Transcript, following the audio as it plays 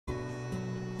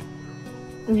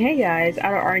Hey guys,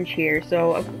 OuterOrange here.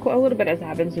 So a little bit has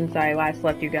happened since I last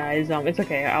left you guys. It's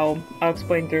okay. I'll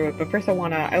explain through it. But first,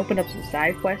 I opened up some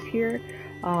side quests here.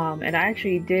 And I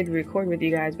actually did record with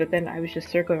you guys, but then I was just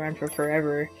circling around for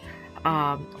forever.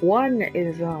 One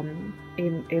is a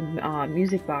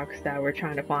music box that we're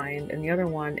trying to find, and the other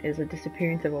one is a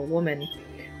disappearance of a woman.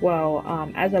 Well,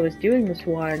 as I was doing this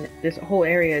one, this whole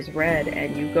area is red,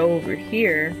 and you go over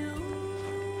here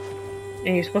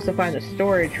and you're supposed to find the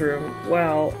storage room.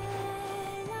 Well,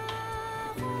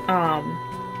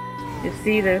 you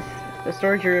see this? The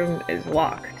storage room is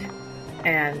locked,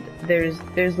 and there's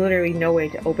literally no way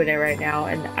to open it right now.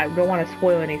 And I don't want to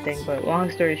spoil anything, but long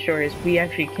story short is we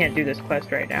actually can't do this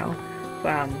quest right now.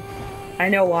 I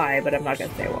know why, but I'm not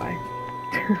gonna say why.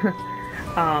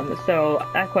 So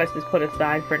that quest is put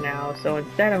aside for now. So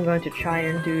instead I'm going to try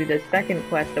and do the second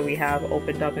quest that we have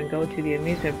opened up and go to the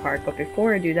amusement park. But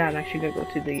before I do that, I'm actually going to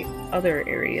go to the other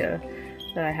area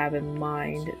that I have in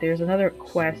mind. There's another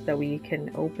quest that we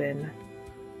can open.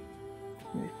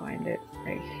 Let me find it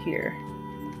right here.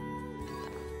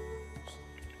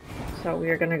 So we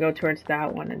are going to go towards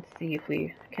that one and see if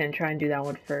we can try and do that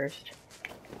one first.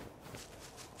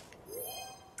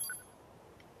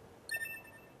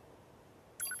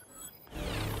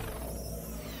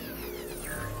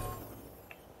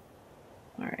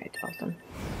 Alright, awesome.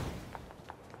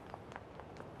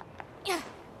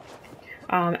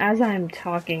 As I'm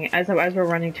talking, as we're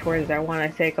running towards it, I want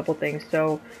to say a couple things.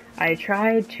 So, I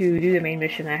tried to do the main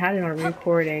mission. I had it on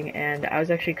recording, and I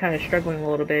was actually kind of struggling a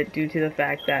little bit due to the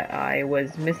fact that I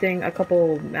was missing a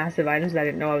couple massive items that I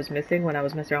didn't know I was missing when I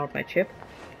was messing around with my chip.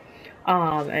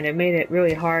 And it made it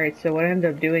really hard. So what I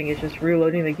ended up doing is just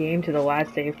reloading the game to the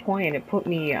last save point, and it put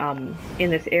me in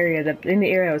this area, in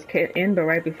the area I was in, but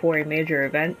right before a major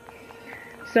event.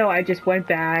 So I just went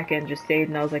back and just saved,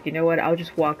 and I was like, you know what, I'll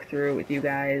just walk through with you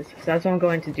guys. So that's what I'm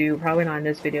going to do, probably not in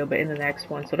this video, but in the next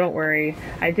one, so don't worry.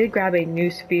 I did grab a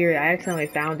new spear. I accidentally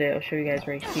found it. I'll show you guys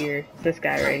right here. It's this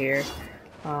guy right here.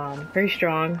 Very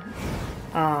strong.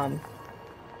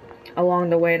 Along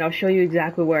the way, and I'll show you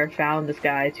exactly where I found this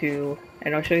guy too,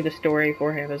 and I'll show you the story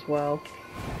for him as well.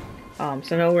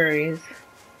 So no worries.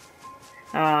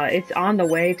 It's on the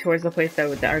way towards the place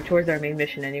or towards our main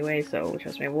mission anyway, so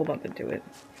trust me, we'll bump into it.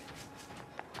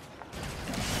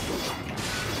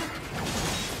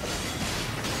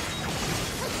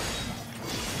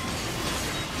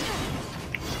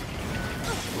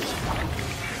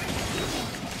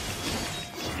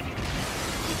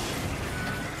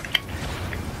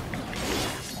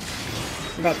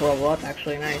 I'm about to level up,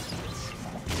 actually, nice.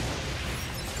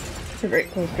 We're very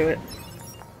close to it.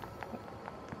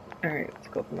 Alright, let's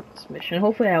go open up this mission.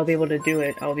 Hopefully I'll be able to do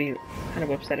it. I'll be kind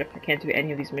of upset if I can't do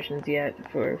any of these missions yet,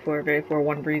 for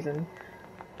one reason.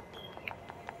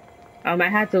 I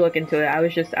had to look into it. I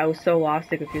was so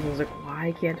lost and confused. I was like,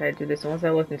 why can't I do this? And once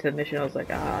I looked into the mission, I was like,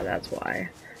 ah, that's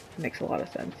why. It makes a lot of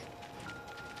sense.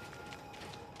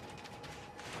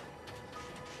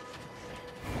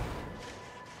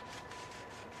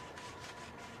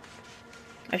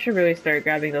 I should really start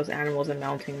grabbing those animals and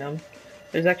mounting them.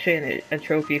 There's actually a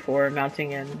trophy for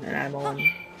mounting an animal and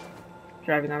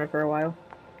driving on it for a while.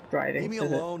 Driving. Leave me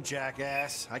alone,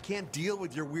 Jackass. I can't deal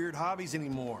with your weird hobbies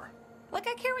anymore. Like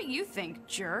I care what you think,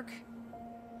 jerk.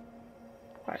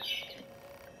 What?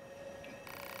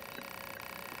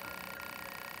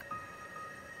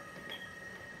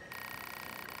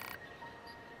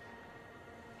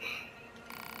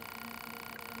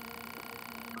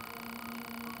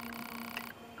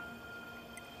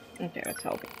 Okay, let's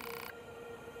help.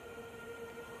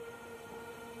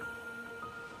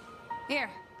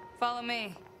 Here, follow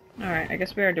me. Alright, I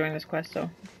guess we are doing this quest, so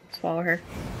let's follow her.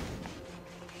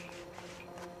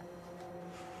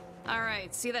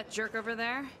 Alright, see that jerk over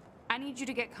there? I need you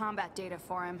to get combat data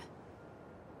for him.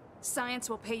 Science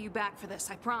will pay you back for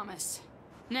this, I promise.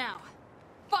 Now,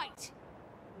 fight!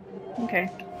 Okay.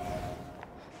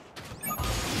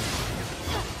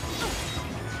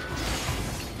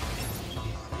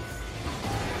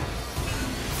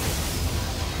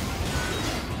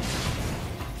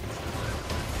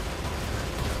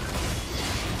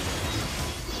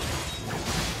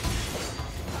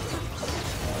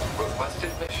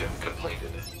 Requested mission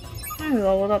completed. I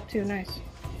leveled up too, nice.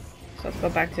 So let's go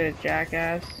back to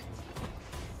Jackass.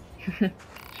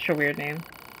 Such a weird name.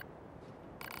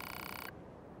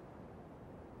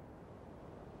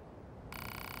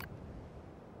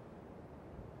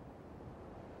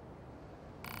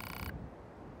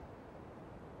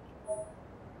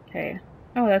 Okay.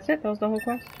 Oh, that's it? That was the whole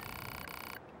quest?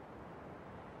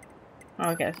 Oh,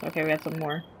 I guess. Okay, we got some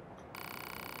more.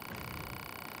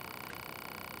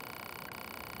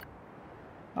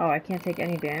 Oh, I can't take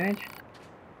any damage?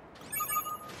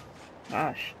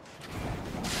 Gosh.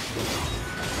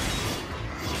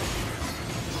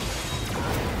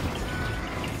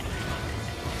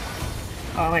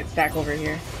 Oh, I might stack over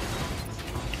here.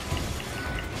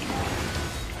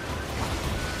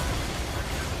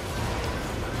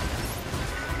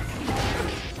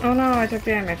 Oh no, I took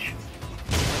damage.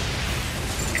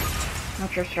 I'll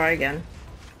just try again.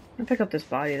 I'll pick up this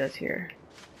body that's here.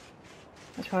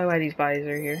 That's probably why these bodies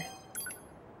are here.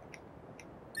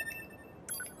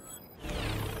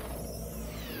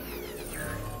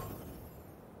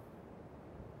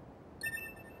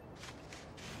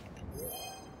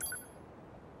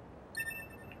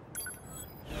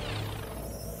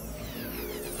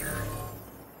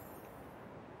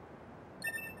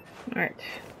 Alright.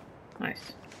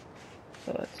 Nice.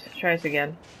 So let's try this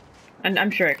again. And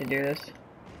I'm sure I can do this.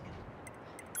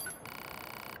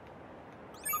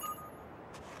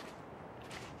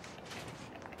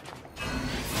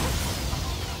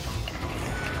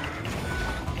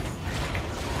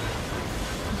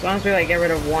 As long as we like get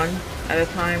rid of one at a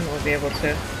time, we'll be able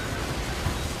to.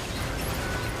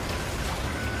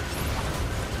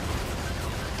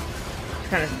 Just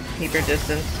kind of keep your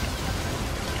distance.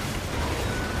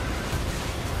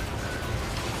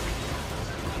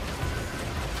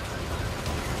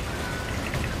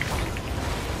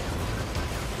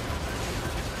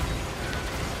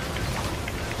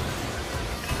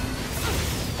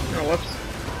 Oh, whoops.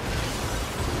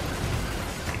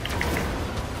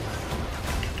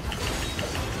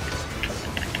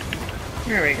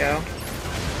 There we go.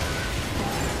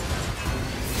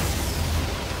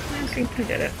 I think we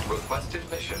did it. Requested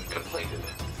mission completed.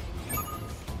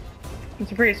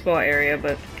 It's a pretty small area,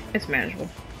 but it's manageable.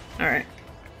 Alright.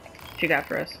 What you got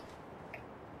for us?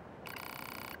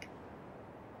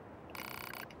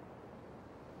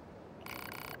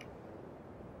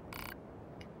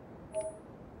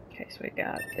 Okay, so we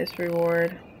got this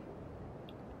reward.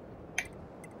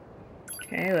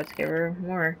 Okay, let's give her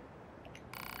more.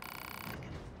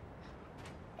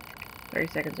 30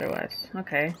 seconds or less.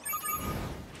 Okay.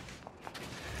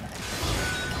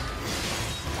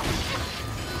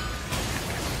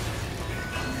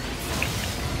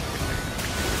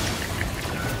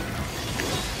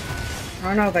 I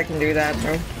don't know if I can do that,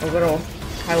 though. A little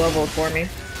high level for me.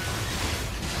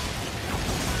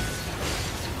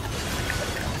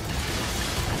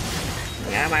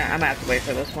 Yeah, I might have to wait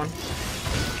for this one.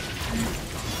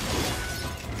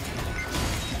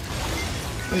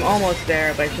 I'm almost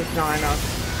there, but it's just not enough.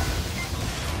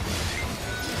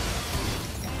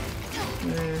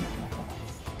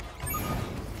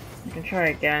 I can try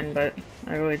again, but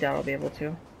I really doubt I'll be able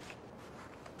to.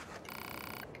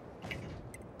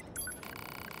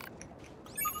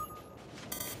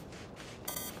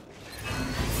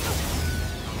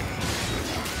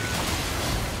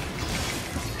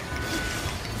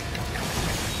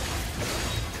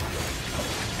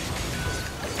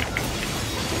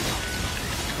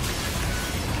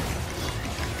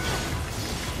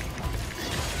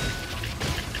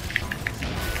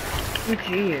 Oh,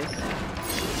 jeez.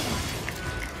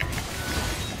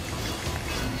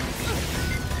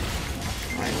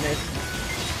 Oh, I missed.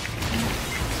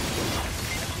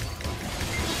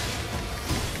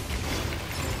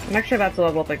 I'm actually about to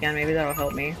level up again. Maybe that'll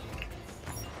help me.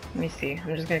 Let me see.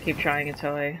 I'm just gonna keep trying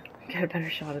until I get a better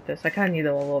shot at this. I kind of need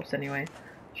the level ups anyway.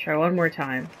 Let's try one more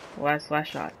time. Last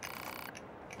shot.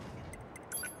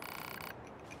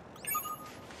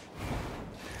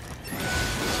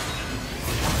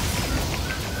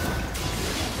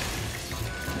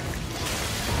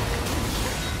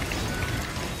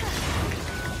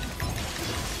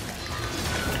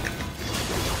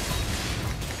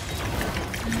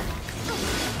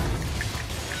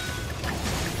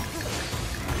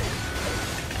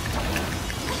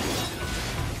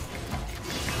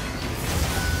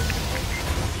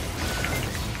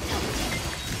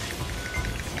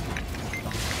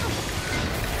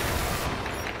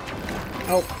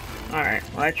 Oh, alright.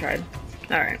 Well, I tried.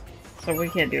 Alright. So we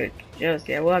can't do it just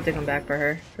yet. We'll have to come back for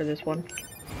her for this one.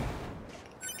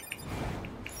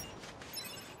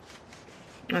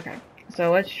 Okay.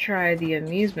 So let's try the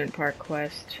amusement park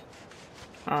quest.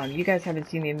 You guys haven't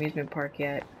seen the amusement park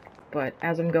yet, but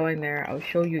as I'm going there, I'll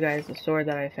show you guys the sword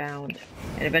that I found,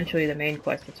 and eventually the main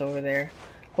quest that's over there.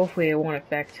 Hopefully it won't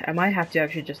affect. I might have to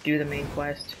actually just do the main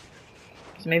quest.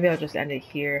 So maybe I'll just end it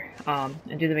here,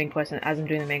 and do the main quest, and as I'm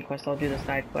doing the main quest, I'll do the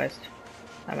side quest.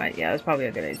 I might, yeah, that's probably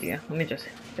a good idea. Let me just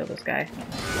kill this guy.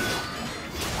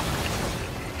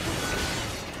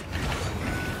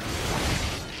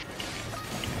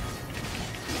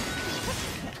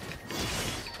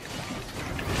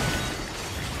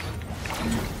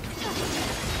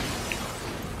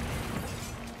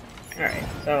 Alright,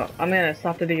 so I'm gonna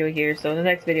stop the video here. So in the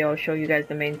next video, I'll show you guys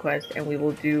the main quest, and we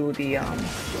will do the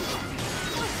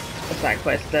side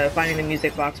quest, the finding the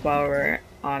music box while we're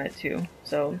on it too.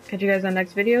 So catch you guys on the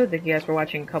next video. Thank you guys for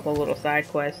watching a couple little side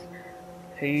quests.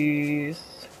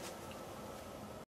 Peace.